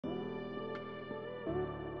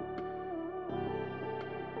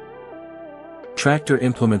Tractor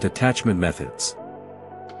implement attachment methods.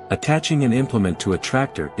 Attaching an implement to a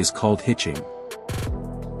tractor is called hitching.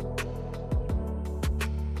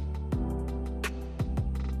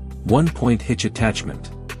 One-point hitch attachment.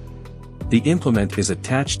 The implement is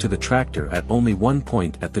attached to the tractor at only one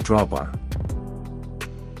point at the drawbar.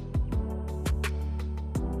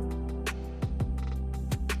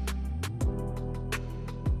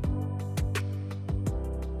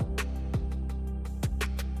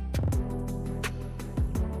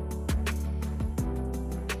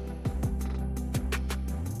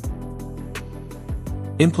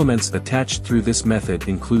 Implements attached through this method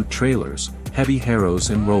include trailers, heavy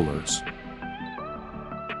harrows and rollers.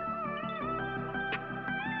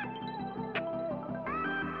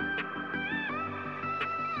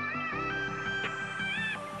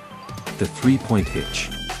 The three-point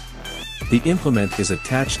hitch. The implement is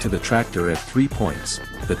attached to the tractor at 3 points,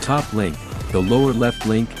 the top link, the lower left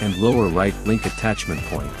link and lower right link attachment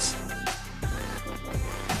points.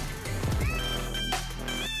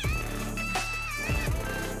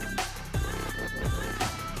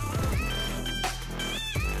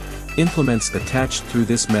 Implements attached through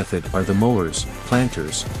this method are the mowers,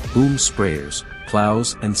 planters, boom sprayers,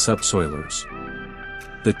 plows and subsoilers.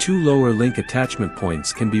 The 2 lower link attachment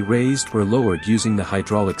points can be raised or lowered using the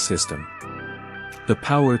hydraulic system. The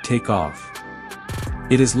power takeoff.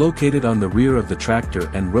 It is located on the rear of the tractor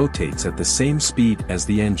and rotates at the same speed as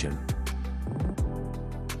the engine.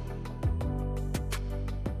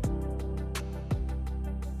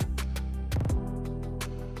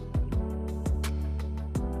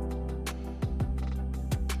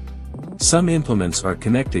 Some implements are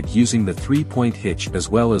connected using the three-point hitch as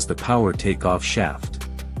well as the power takeoff shaft.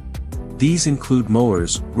 These include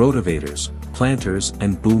mowers, rotavators, planters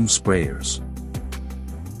and boom sprayers.